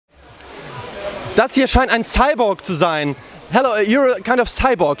Das hier scheint ein Cyborg zu sein. Hello, you're a kind of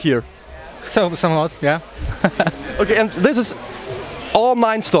cyborg here. So, somewhat, yeah. Okay, and this is all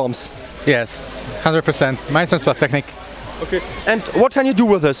Mindstorms. Yes, 100%. Mindstorms plus Technic. Okay, and what can you do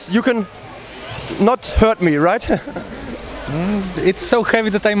with this? You can not hurt me, right? It's so heavy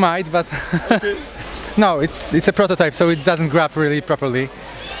that I might, but Okay. no, it's a prototype, so it doesn't grab really properly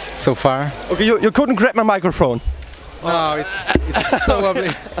so far. Okay, you couldn't grab my microphone. No, it's so wobbly.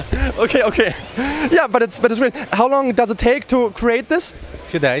 Okay, okay. Yeah, but it's great. How long does it take to create this?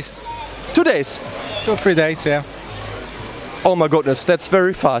 Few days, 2 days. 2 or 3 days, yeah. Oh my goodness, that's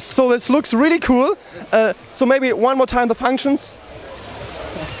very fast. So this looks really cool. So maybe one more time the functions.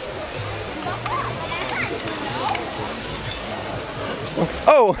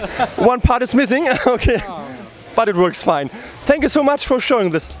 Oh, one part is missing. Okay, but it works fine. Thank you so much for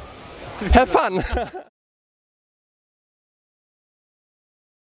showing this. Have fun.